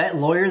That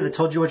lawyer that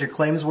told you what your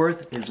claim is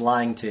worth is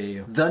lying to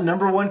you. The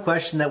number one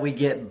question that we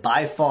get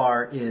by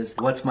far is,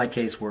 what's my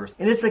case worth?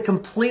 And it's a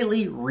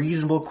completely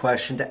reasonable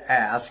question to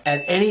ask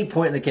at any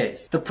point in the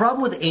case. The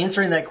problem with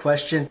answering that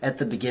question at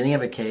the beginning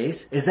of a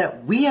case is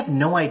that we have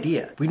no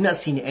idea. We've not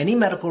seen any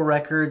medical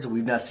records.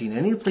 We've not seen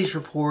any police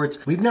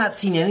reports. We've not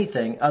seen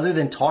anything other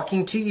than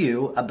talking to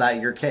you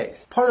about your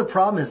case. Part of the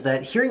problem is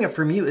that hearing it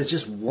from you is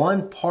just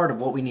one part of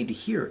what we need to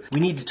hear. We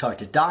need to talk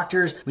to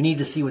doctors. We need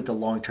to see what the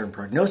long-term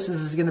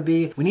prognosis is going to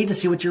be. We need to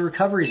see what your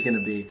recovery is going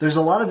to be. There's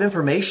a lot of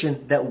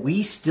information that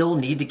we still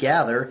need to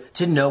gather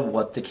to know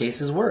what the case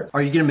is worth.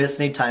 Are you going to miss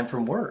any time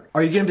from work?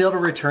 Are you going to be able to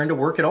return to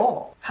work at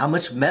all? How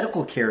much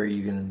medical care are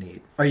you going to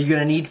need? Are you going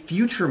to need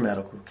future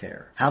medical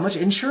care? How much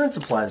insurance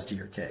applies to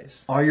your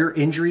case? Are your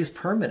injuries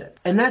permanent?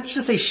 And that's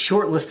just a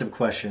short list of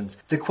questions.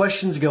 The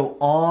questions go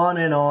on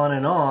and on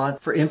and on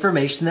for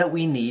information that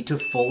we need to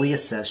fully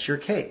assess your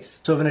case.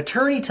 So if an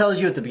attorney tells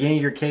you at the beginning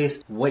of your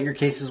case what your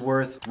case is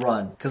worth,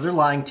 run, because they're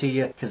lying to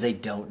you because they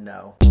don't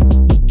know.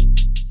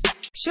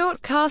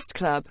 Shortcast Club.